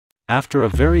After a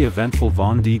very eventful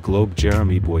Vendée Globe,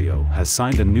 Jeremie has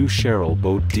signed a new CHARAL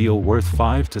boat deal worth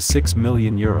 €5 to €6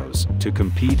 million to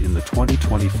compete in the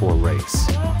 2024 race.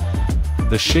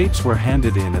 The shapes were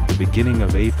handed in at the beginning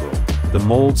of April. The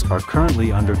molds are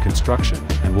currently under construction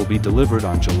and will be delivered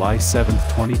on July 7,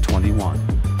 2021.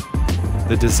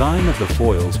 The design of the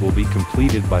foils will be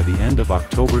completed by the end of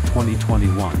October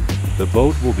 2021. The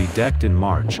boat will be decked in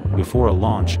March, before a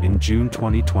launch in June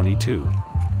 2022.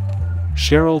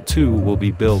 CHARAL 2 will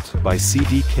be built by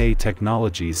CDK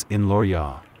Technologies in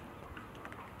Yacht.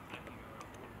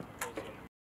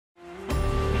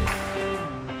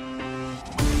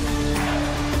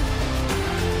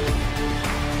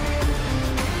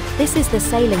 This is the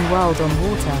Sailing World on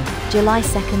Water, July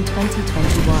 2nd,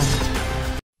 2021.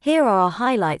 Here are our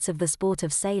highlights of the sport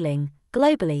of sailing,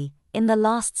 globally, in the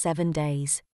last 7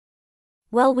 days.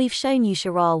 Well, we've shown you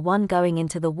CHARAL ONE going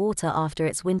into the water after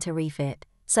its winter refit,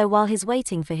 so while he's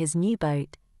waiting for his new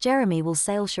boat, Jeremie will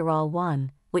sail CHARAL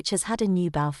ONE, which has had a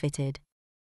new bow fitted.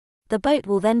 The boat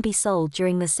will then be sold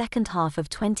during the second half of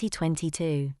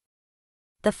 2022.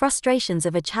 The frustrations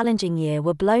of a challenging year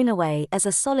were blown away as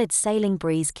a solid sailing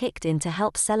breeze kicked in to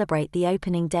help celebrate the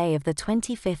opening day of the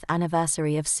 25th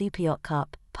anniversary of Superyacht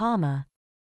Cup, Palma.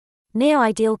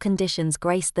 Near-ideal conditions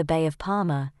graced the Bay of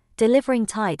Palma, delivering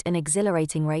tight and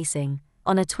exhilarating racing,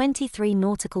 on a 23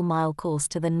 nautical mile course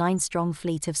to the 9-strong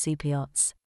fleet of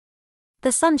superyachts.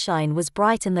 The sunshine was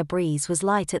bright and the breeze was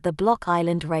light at the Block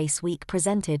Island Race Week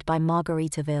presented by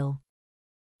Margaritaville.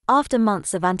 After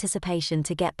months of anticipation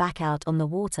to get back out on the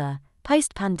water,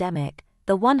 post-pandemic,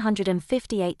 the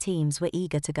 158 teams were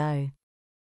eager to go.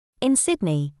 In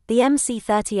Sydney, the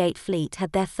MC38 Fleet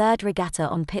had their third regatta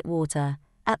on Pittwater,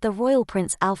 at the Royal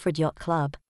Prince Alfred Yacht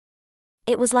Club.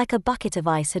 It was like a bucket of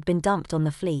ice had been dumped on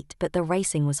the fleet, but the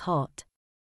racing was hot.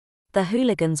 The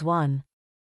Hooligans won.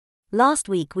 Last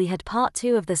week we had part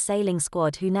 2 of the sailing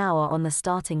squad who now are on the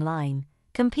starting line,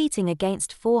 competing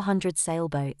against 400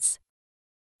 sailboats.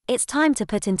 It's time to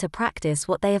put into practice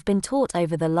what they have been taught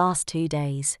over the last 2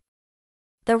 days.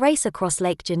 The race across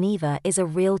Lake Geneva is a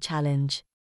real challenge.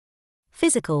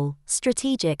 Physical,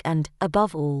 strategic and,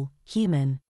 above all,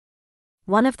 human.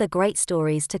 One of the great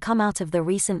stories to come out of the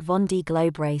recent Vendée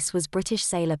Globe race was British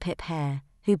sailor Pip Hare,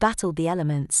 who battled the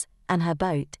elements, and her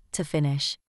boat, to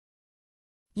finish.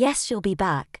 Yes, she'll be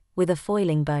back, with a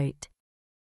foiling boat.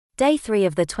 Day 3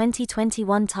 of the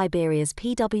 2021 Tiberias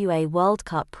PWA World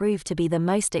Cup proved to be the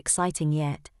most exciting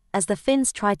yet, as the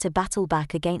Finns tried to battle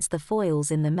back against the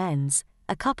foils in the men's.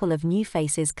 A couple of new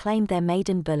faces claimed their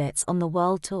maiden bullets on the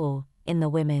World Tour, in the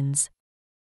women's.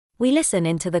 We listen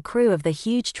into the crew of the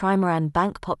huge trimaran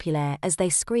Banq Populaire as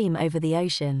they scream over the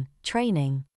ocean,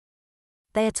 training.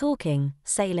 They are talking,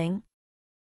 sailing?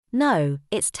 No,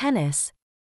 it's tennis.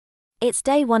 It's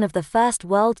day 1 of the first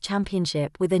World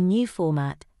Championship with a new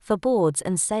format, for boards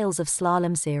and sails of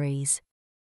slalom series.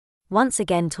 Once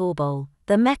again Torbol,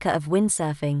 the mecca of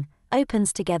windsurfing,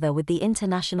 opens together with the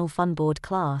international funboard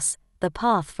class, the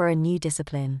path for a new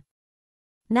discipline.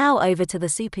 Now over to the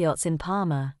superyachts in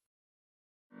Palma.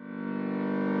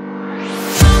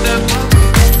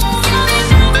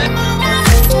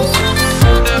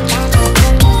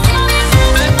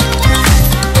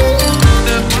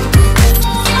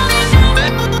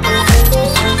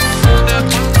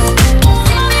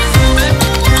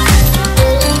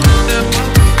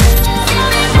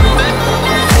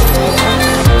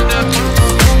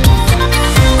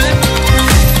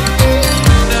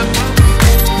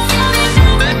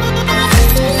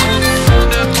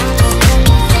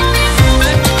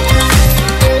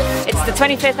 The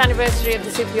 25th anniversary of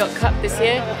the Superyacht Cup this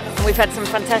year, and we've had some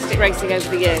fantastic racing over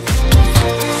the years.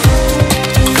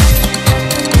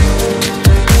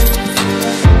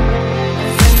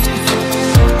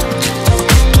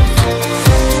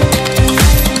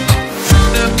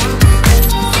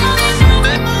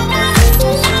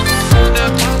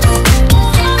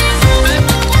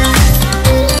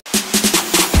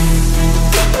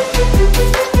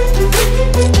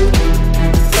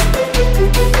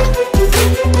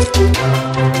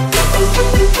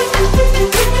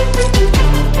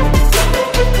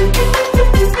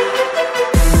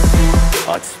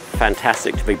 It's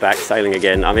fantastic to be back sailing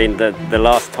again. I mean, the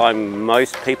last time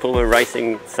most people were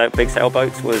racing big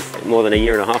sailboats was more than a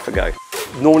year and a half ago.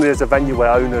 Normally there's a venue where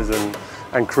owners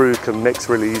and crew can mix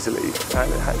really easily.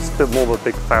 And it's a bit more of a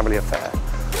big family affair.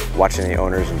 Watching the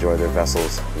owners enjoy their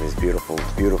vessels in these beautiful,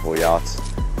 beautiful yachts,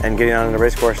 and getting on the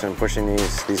race course and pushing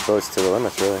these boats to the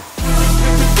limits, really.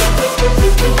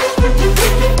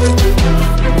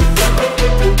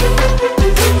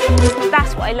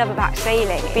 That's what I love about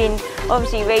sailing. Being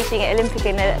obviously racing at Olympic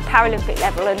and Paralympic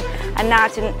level, and now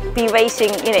to be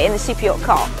racing, you know, in the Superyacht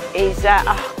Cup is a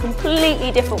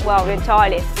completely different world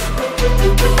entirely.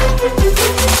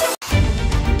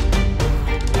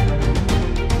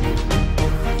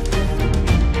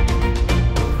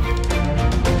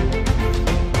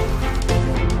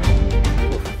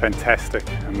 Fantastic,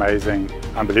 amazing,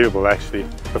 unbelievable actually.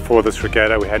 Before this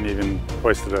regatta we hadn't even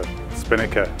hoisted a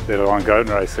spinnaker, let alone going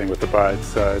racing with the boat,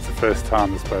 so it's the first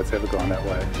time this boat's ever gone that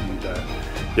way, and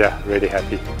yeah, really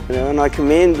happy. You know, and I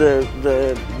commend the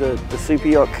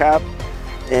Superyacht Cup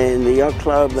and the yacht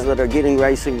clubs that are getting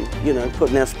racing, you know,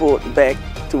 putting our sport back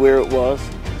to where it was.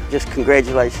 Just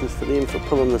congratulations to them for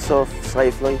pulling this off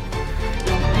safely.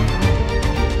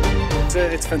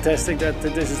 It's fantastic that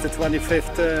this is the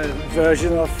 25th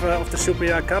version of the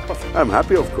Superyacht Cup. I'm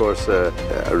happy, of course.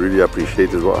 I really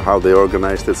appreciated how they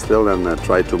organized it still and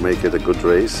tried to make it a good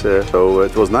race. So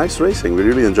it was nice racing. We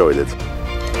really enjoyed it.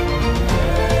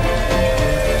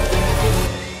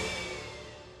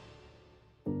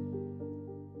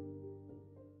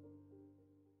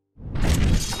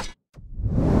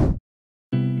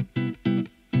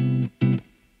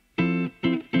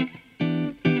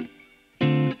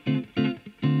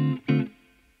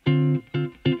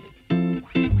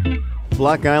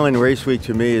 Block Island Race Week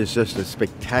to me is just a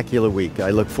spectacular week.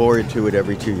 I look forward to it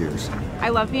every 2 years. I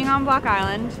love being on Block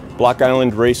Island. Block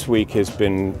Island Race Week has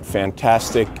been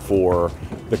fantastic for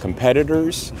the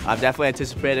competitors. I'm definitely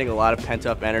anticipating a lot of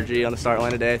pent-up energy on the start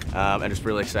line today. I'm just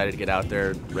really excited to get out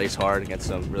there, race hard against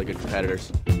some really good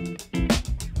competitors.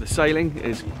 The sailing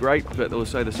is great, but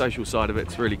also the social side of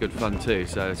it's really good fun too.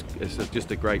 So it's just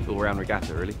a great all-round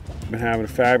regatta, really. Been having a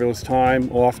fabulous time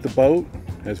off the boat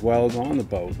as well as on the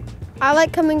boat. I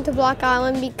like coming to Block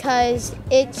Island because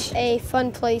it's a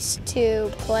fun place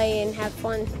to play and have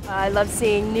fun. I love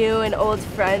seeing new and old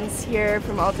friends here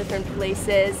from all different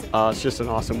places. It's just an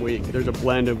awesome week. There's a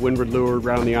blend of windward lure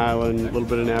around the island, a little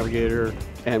bit of navigator,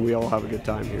 and we all have a good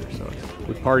time here. So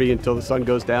we party until the sun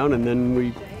goes down, and then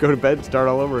we go to bed and start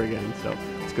all over again. So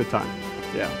it's a good time.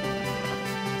 Yeah.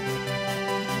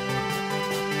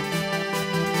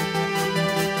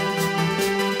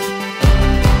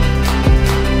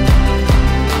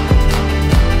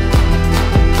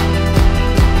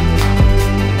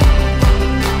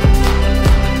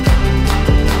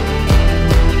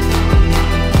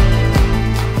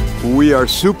 We are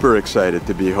super excited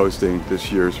to be hosting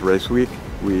this year's race week.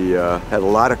 We had a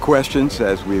lot of questions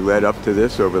as we led up to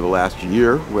this over the last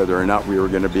year, whether or not we were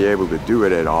going to be able to do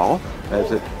it at all.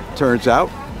 As it turns out,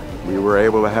 we were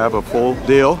able to have a full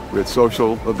deal with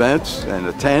social events and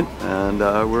a tent, and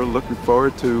we're looking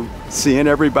forward to seeing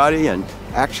everybody and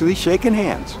actually shaking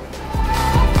hands.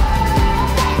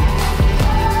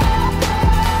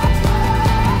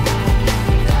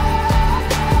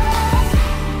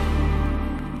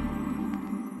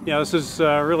 Yeah, this is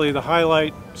really the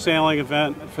highlight sailing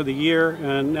event for the year,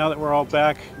 and now that we're all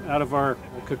back out of our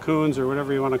cocoons or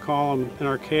whatever you want to call them in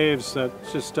our caves,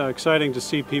 it's just exciting to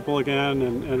see people again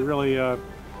and really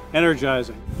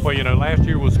energizing. Well, you know, last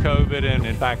year was COVID, and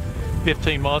in fact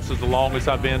 15 months is the longest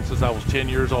I've been since I was 10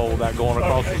 years old without going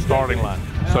across the starting line.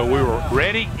 So we were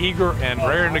ready, eager, and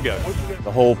raring to go.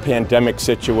 The whole pandemic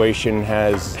situation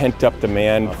has pent up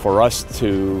demand for us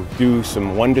to do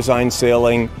some one design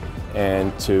sailing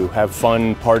and to have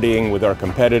fun partying with our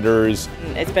competitors.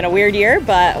 It's been a weird year,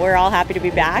 but we're all happy to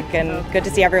be back and good to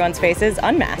see everyone's faces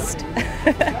unmasked.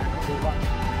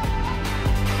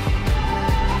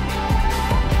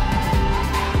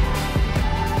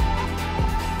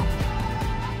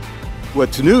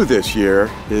 What's new this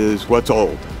year is what's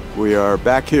old. We are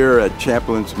back here at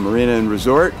Champlin's Marina and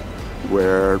Resort,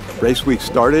 where Race Week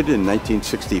started in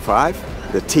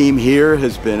 1965. The team here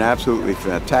has been absolutely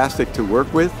fantastic to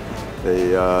work with.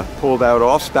 They pulled out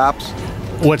all stops.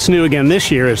 What's new again this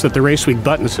year is that the Race Week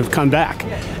buttons have come back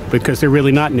because they're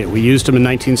really not new. We used them in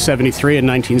 1973 and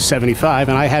 1975,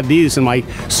 and I had these in my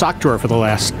sock drawer for the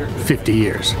last 50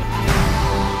 years.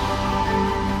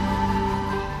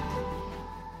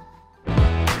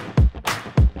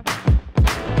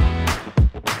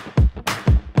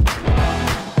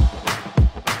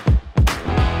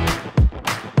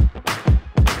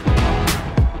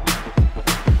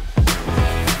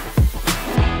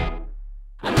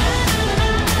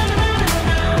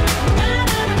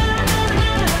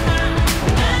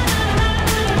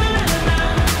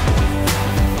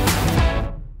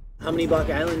 How many Block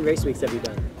Island race weeks have you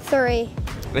done? 3.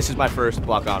 This is my first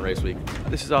Block Island Race Week.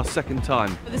 This is our second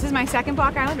time. This is my second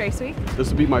Block Island Race Week. This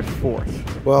will be my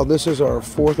fourth. Well, this is our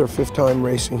fourth or fifth time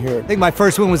racing here. I think my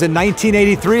first one was in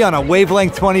 1983 on a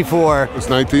Wavelength 24. It's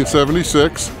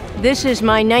 1976. This is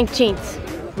my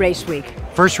 19th race week.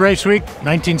 First race week,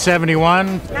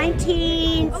 1971.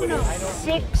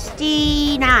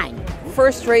 1969.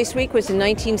 First race week was in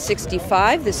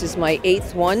 1965. This is my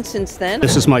 8th one since then.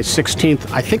 This is my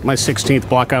 16th, I think my 16th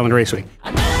Block Island Race Week.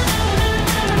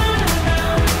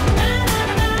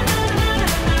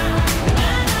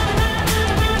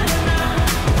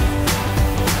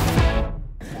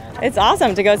 It's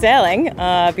awesome to go sailing.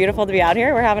 Beautiful to be out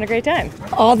here. We're having a great time.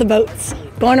 All the boats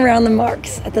going around the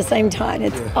marks at the same time.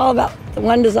 It's all about the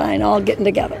one design all getting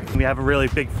together. We have a really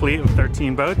big fleet of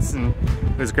 13 boats, and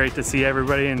it was great to see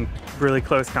everybody in really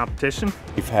close competition.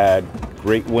 We've had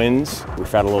great winds,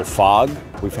 we've had a little fog,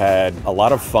 we've had a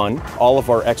lot of fun. All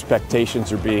of our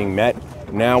expectations are being met.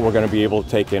 Now we're going to be able to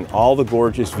take in all the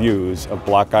gorgeous views of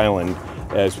Block Island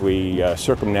as we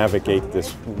circumnavigate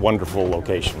this wonderful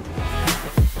location.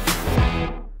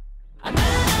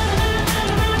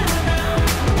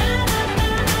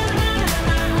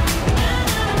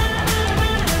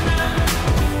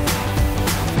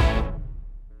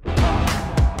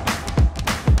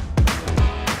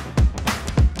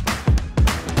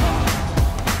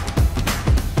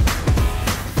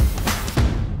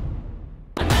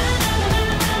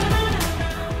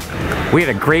 We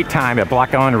had a great time at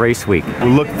Block Island Race Week.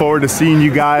 We look forward to seeing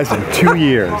you guys in 2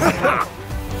 years.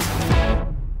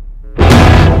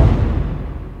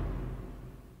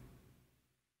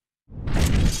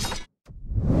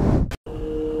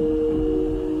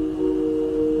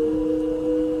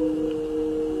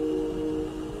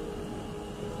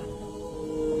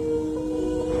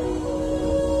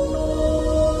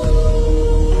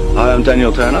 Hi, I'm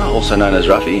Daniel Turner, also known as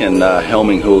Ruffy, and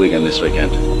helming Hooligan this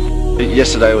weekend.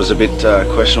 Yesterday was a bit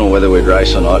questionable whether we'd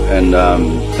race or not, and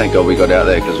thank God we got out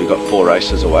there because we got 4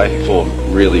 races away, 4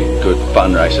 really good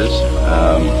fun races.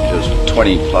 It was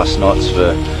 20 plus knots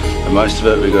for most of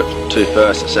it. We got 2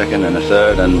 first, a second and a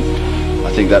third, and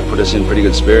I think that put us in pretty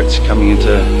good spirits coming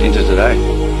into today.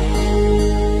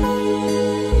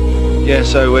 Yeah,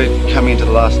 so we're coming into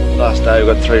the last day.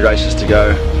 We've got 3 races to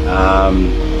go.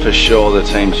 For sure the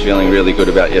team's feeling really good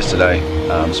about yesterday.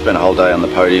 Spent a whole day on the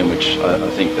podium, which I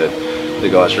think that the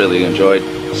guys really enjoyed.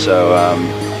 So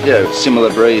yeah,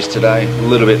 similar breeze today, a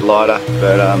little bit lighter,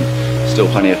 but still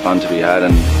plenty of fun to be had,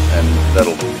 and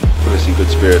that'll put us in good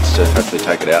spirits to hopefully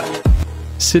take it out.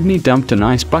 Sydney dumped an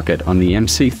ice bucket on the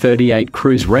MC38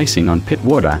 cruise racing on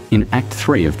Pittwater in Act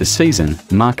 3 of the season,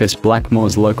 Marcus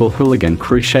Blackmore's local hooligan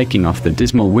crew shaking off the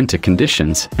dismal winter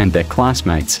conditions and their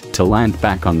classmates to land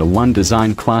back on the One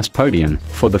Design class podium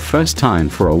for the first time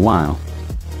for a while.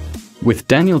 With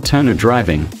Daniel Turner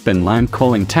driving, Ben Lamb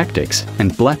calling tactics,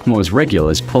 and Blackmore's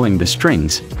regulars pulling the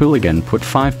strings, Hooligan put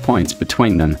 5 points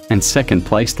between them and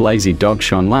second-placed Lazy Dog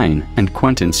Sean Lane and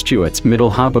Quentin Stewart's Middle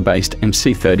Harbour-based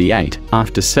MC38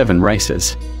 after 7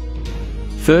 races.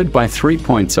 Third by 3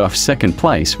 points off second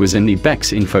place was Indy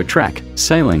Beck's Infotrack,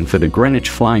 sailing for the Greenwich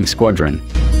Flying Squadron.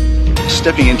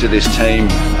 Stepping into this team,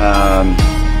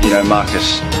 you know,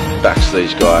 Marcus backs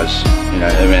these guys, you know,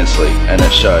 immensely, and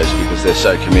it shows because they're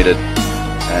so committed.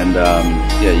 And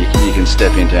yeah, you can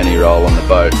step into any role on the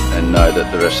boat and know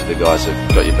that the rest of the guys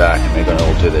have got your back and they're going to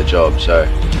all do their job. So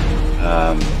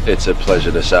it's a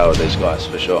pleasure to sail with these guys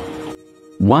for sure.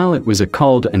 While it was a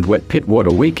cold and wet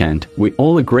Pittwater weekend, we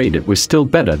all agreed it was still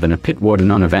better than a Pittwater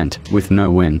non-event with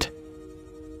no wind.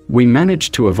 We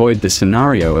managed to avoid the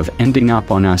scenario of ending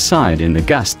up on our side in the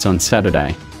gusts on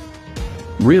Saturday.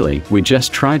 Really, we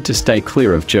just tried to stay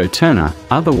clear of Joe Turner,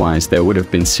 otherwise there would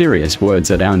have been serious words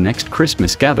at our next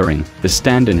Christmas gathering, the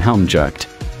stand and helm joked.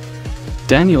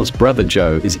 Daniel's brother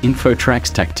Joe is Infotrack's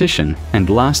tactician, and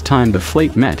last time the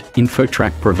fleet met,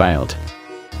 Infotrack prevailed.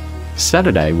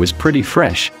 Saturday was pretty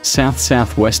fresh,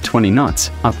 south-southwest 20 knots,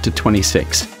 up to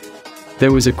 26.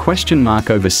 There was a question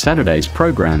mark over Saturday's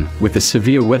program, with a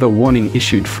severe weather warning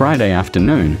issued Friday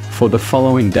afternoon for the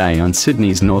following day on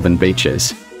Sydney's northern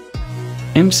beaches.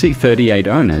 MC38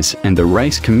 owners and the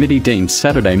race committee deemed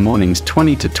Saturday morning's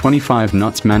 20 to 25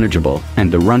 knots manageable,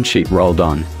 and the run sheet rolled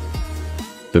on.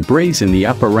 The breeze in the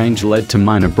upper range led to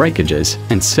minor breakages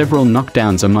and several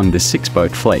knockdowns among the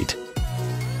 6-boat fleet.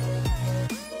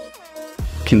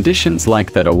 Conditions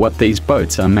like that are what these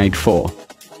boats are made for.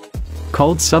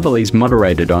 Cold southerlies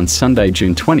moderated on Sunday,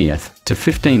 June 20th, to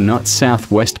 15 knots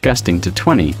southwest gusting to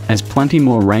 20, as plenty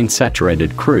more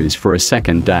rain-saturated cruise for a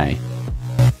second day.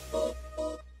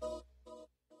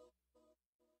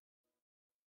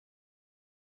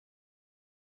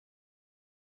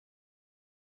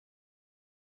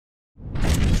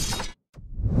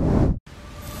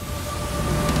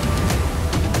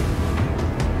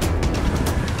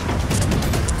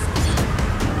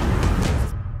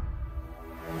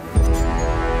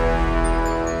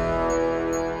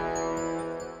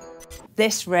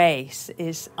 This race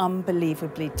is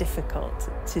unbelievably difficult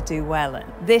to do well in.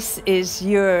 This is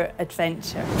your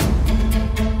adventure.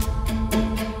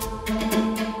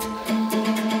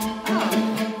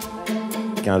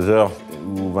 15 heures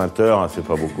ou 20 heures, c'est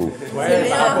pas beaucoup.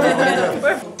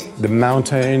 The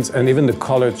mountains and even the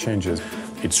color changes.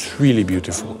 It's really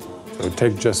beautiful. So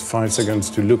take just 5 seconds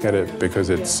to look at it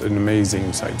because it's an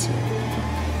amazing sightseeing.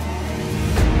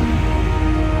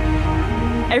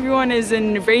 Everyone is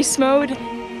in race mode.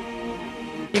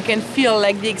 You can feel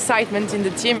like the excitement in the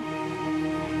team.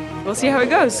 We'll see how it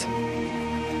goes.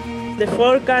 The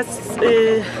forecast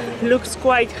looks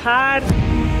quite hard.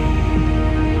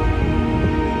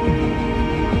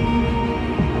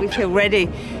 We feel ready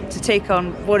to take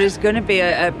on what is going to be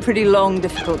a pretty long,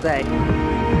 difficult day.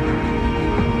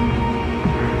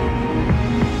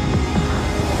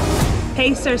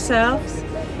 Pace ourselves,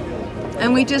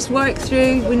 and we just work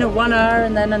through, 1 hour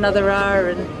and then another hour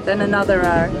and then another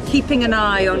hour, keeping an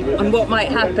eye on what might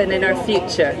happen in our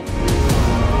future.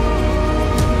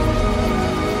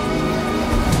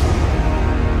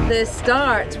 The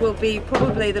start will be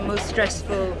probably the most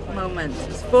stressful moment.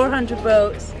 It's 400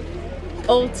 boats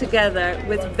all together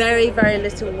with very, very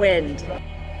little wind.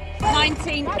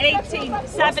 19, 18,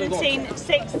 17,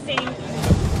 16.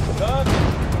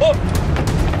 Oh.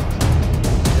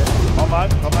 Pas mal,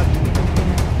 pas mal.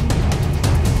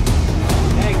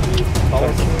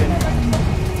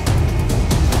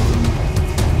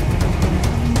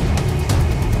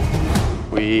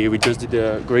 We just did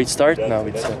a great start. Now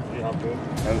it's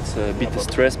a bit of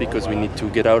stress because we need to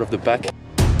get out of the pack.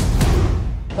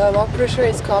 More pressure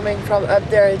is coming from up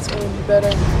there. It's going to be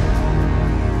better.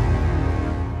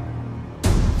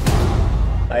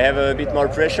 I have a bit more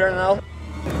pressure now.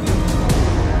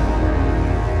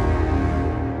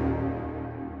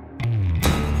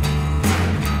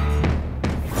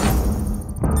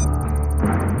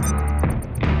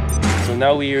 So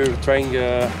now we're trying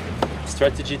a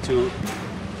strategy to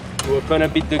open a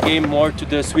bit the game more to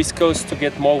the Swiss coast to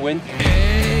get more wind.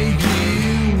 Hey,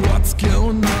 you, what's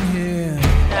going on here?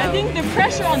 I think the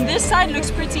pressure on this side looks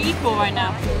pretty equal right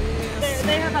now.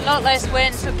 They have a lot less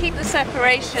wind, so keep the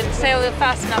separation, sail with a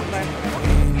fast number.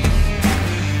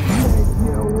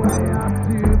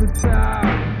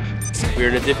 We're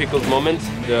in a difficult moment.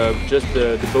 The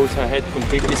boats ahead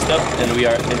completely stopped, and we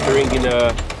are entering in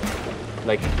a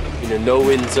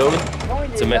no-wind zone.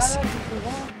 It's a mess.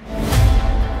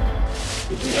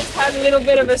 We just had a little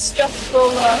bit of a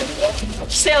stressful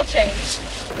sail change.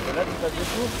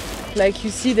 Like you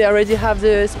see, they already have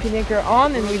the spinnaker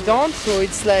on and we don't, so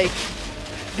it's like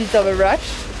a bit of a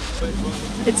rush.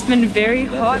 It's been very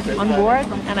hot on board,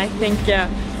 and I think,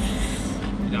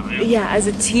 as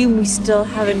a team, we still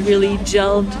haven't really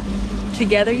gelled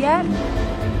together yet.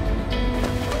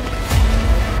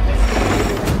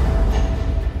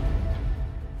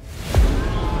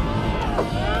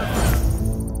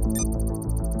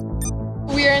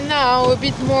 We are now a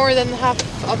bit more than half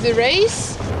of the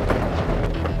race.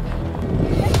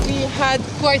 We had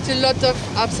quite a lot of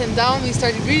ups and downs. We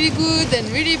started really good,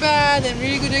 then really bad, then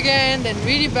really good again, then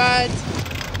really bad.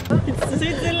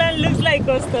 Switzerland looks like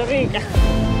Costa Rica.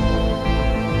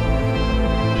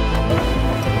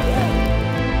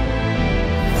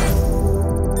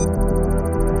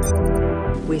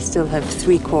 We still have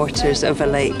 3/4 of a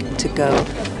lake to go,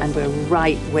 and we're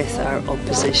right with our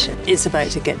opposition. It's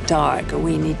about to get dark.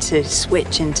 We need to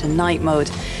switch into night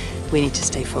mode. We need to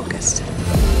stay focused.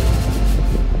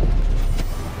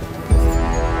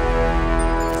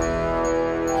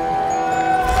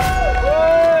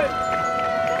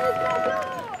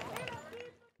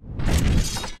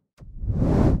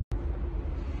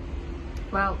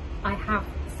 Well, I have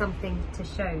something to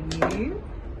show you.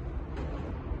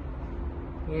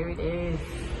 Here it is.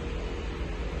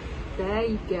 There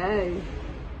you go.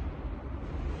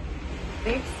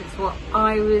 This is what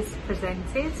I was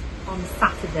presented on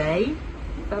Saturday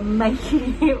for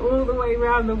making it all the way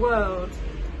around the world.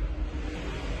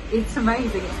 It's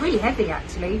amazing. It's really heavy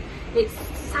actually. It's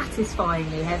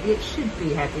satisfyingly heavy. It should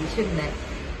be heavy, shouldn't it?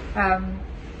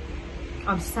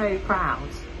 I'm so proud.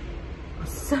 I'm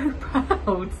so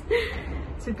proud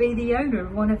to be the owner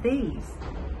of one of these.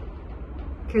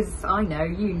 Because I know,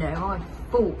 you know, I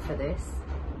fought for this.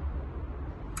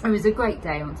 It was a great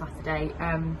day on Saturday.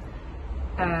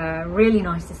 Really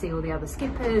nice to see all the other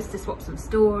skippers, to swap some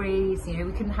stories. You know,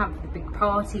 we couldn't have the big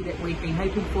party that we'd been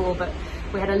hoping for, but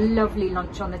we had a lovely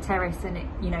lunch on the terrace, and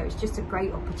it's just a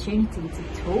great opportunity to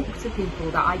talk to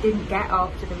people that I didn't get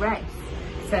after the race.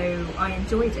 So I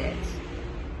enjoyed it.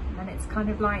 And it's kind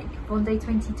of like Vendée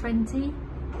 2020.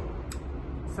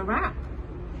 It's a wrap.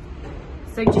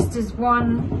 So just as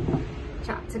one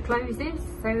chapter closes,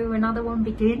 so another one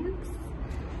begins,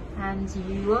 and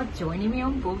you are joining me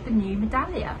on board the new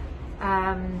Medallia,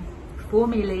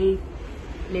 formerly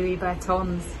Louis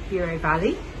Vuitton's Bureau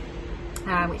Valley,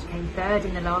 which came third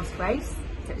in the last race,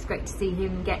 so it's great to see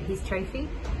him get his trophy,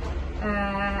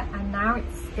 and now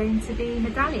it's going to be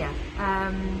Medallia.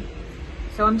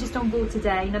 So I'm just on board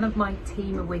today. None of my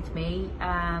team are with me.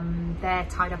 They're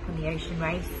tied up on the ocean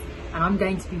race, and I'm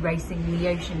going to be racing the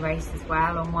ocean race as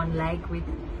well on one leg with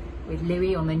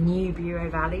Louis on the new Bureau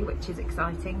Valley, which is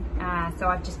exciting. So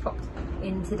I've just popped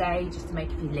in today just to make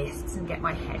a few lists and get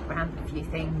my head around a few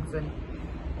things, and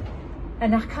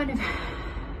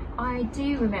I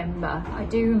do remember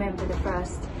the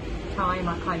first time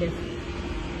I kind of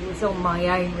was on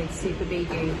my own with Super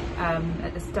Bigu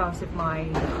at the start of my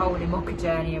whole IMOCA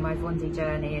journey and my Vendée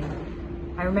journey,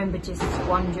 and I remember just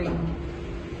wondering,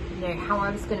 you know, how I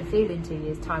was going to feel in 2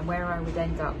 years' time, where I would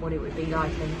end up, what it would be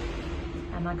like,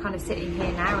 and I'm kind of sitting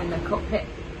here now in the cockpit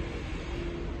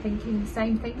thinking the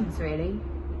same things really.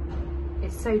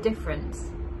 It's so different.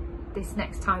 This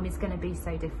next time is going to be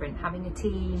so different. Having a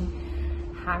team,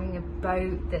 having a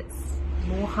boat that's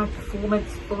more high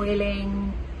performance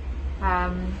foiling,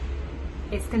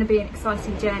 it's going to be an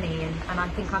exciting journey, and I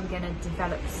think I'm going to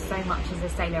develop so much as a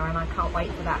sailor, and I can't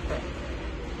wait for that. But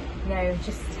you know,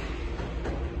 just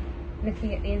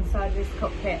looking at the inside of this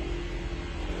cockpit,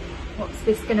 what's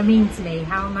this going to mean to me?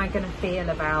 How am I going to feel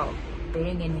about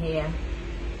being in here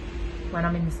when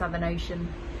I'm in the Southern Ocean?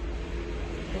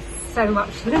 There's so much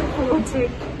to look forward to.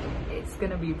 It's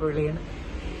going to be brilliant.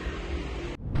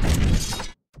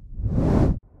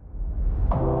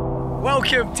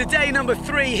 Welcome to day number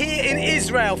 3 here in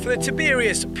Israel for the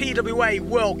Tiberius PWA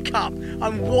World Cup,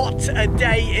 and what a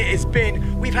day it has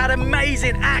been. We've had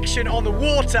amazing action on the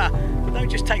water, but don't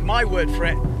just take my word for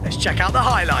it. Let's check out the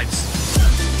highlights.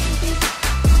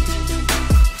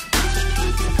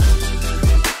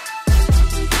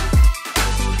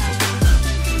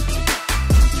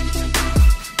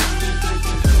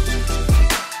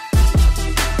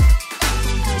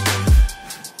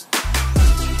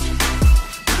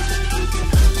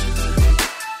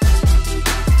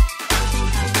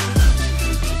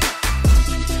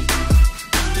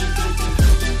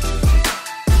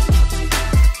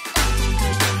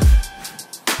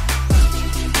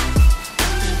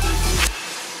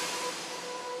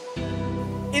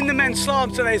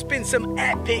 Slalom, so there's been some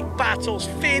epic battles,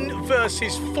 fin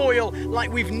versus foil,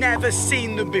 like we've never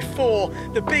seen them before.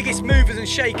 The biggest movers and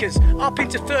shakers up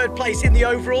into third place in the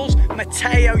overalls,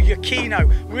 Matteo Iachino.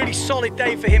 Really solid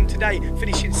day for him today,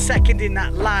 finishing second in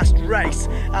that last race.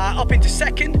 Up into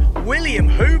second, William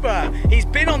Huber. He's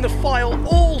been on the file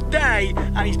all day,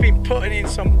 and he's been putting in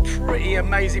some pretty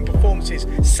amazing performances.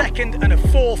 Second and a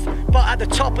fourth, but at the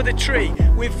top of the tree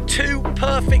with 2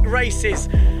 perfect races.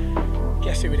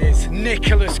 Guess who it is?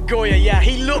 Nicholas Goya. Yeah,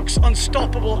 he looks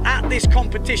unstoppable at this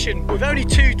competition. With only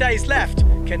 2 days left,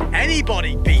 can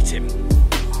anybody beat him?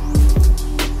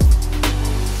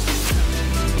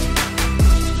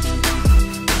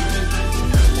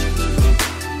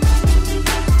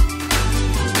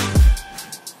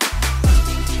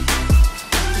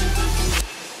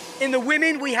 In the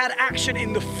women, we had action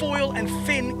in the foil and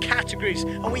fin categories,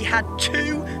 and we had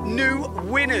 2 new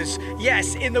winners.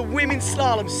 Yes, in the women's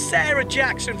slalom, Sarah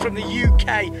Jackson from the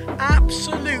UK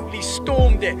absolutely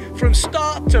stormed it. From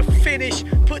start to finish,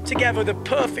 put together the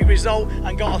perfect result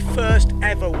and got her first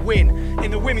ever win.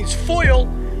 In the women's foil,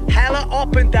 Hella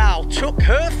Oppendahl took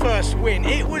her first win.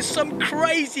 It was some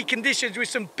crazy conditions with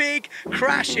some big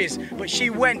crashes, but she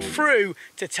went through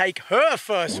to take her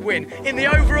first win. In the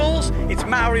overalls, it's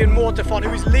Marion Mortefon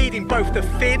who is leading both the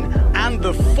fin and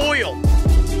the foil.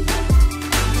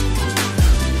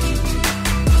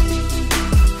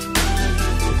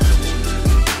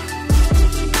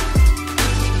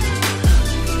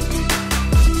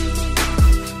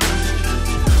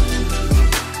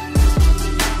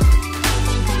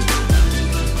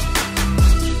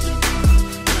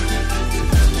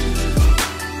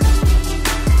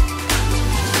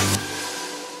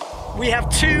 We have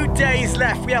 2 days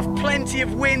left. We have plenty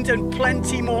of wind and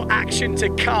plenty more action to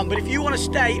come. But if you want to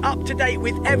stay up to date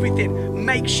with everything,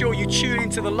 make sure you tune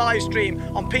into the live stream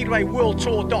on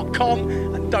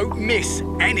PWAWorldTour.com and don't miss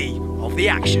any of the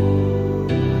action.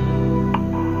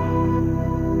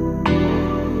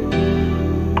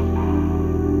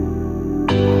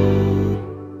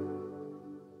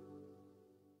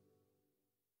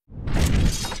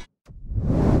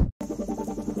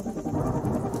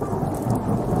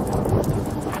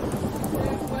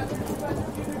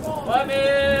 Ouais,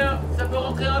 mais ça peut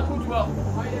rentrer un coup, tu vois.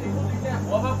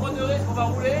 On va pas prendre de risque, on va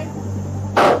rouler.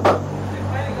 Vous êtes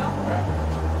prêts, les gars?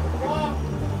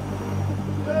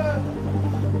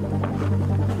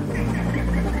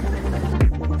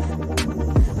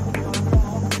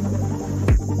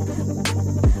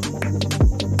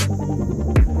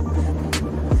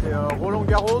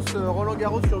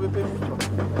 Garros sur BP.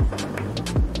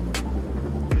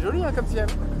 C'est joli hein, comme ciel.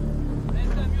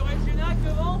 T'as un muret Génac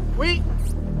devant? Oui.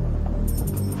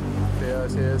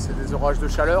 C'est des orages de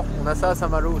chaleur. On a ça à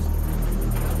Saint-Malo aussi.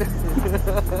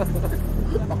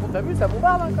 Par contre, t'as vu, ça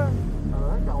bombarde hein, quand même. Ah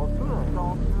ouais, 42,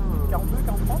 42,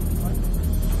 43. Ouais.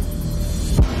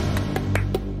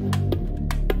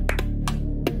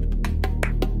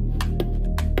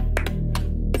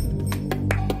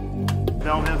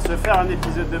 Là, on vient de se faire un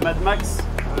épisode de Mad Max,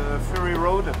 Fury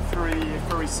Road,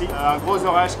 Fury Sea. Un gros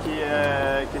orage qui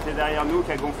était derrière nous,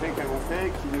 qui a gonflé,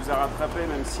 qui nous a rattrapés,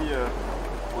 même si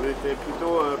on était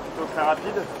plutôt très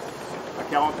rapide. À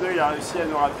 42, il a réussi à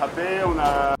nous rattraper. On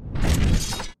a...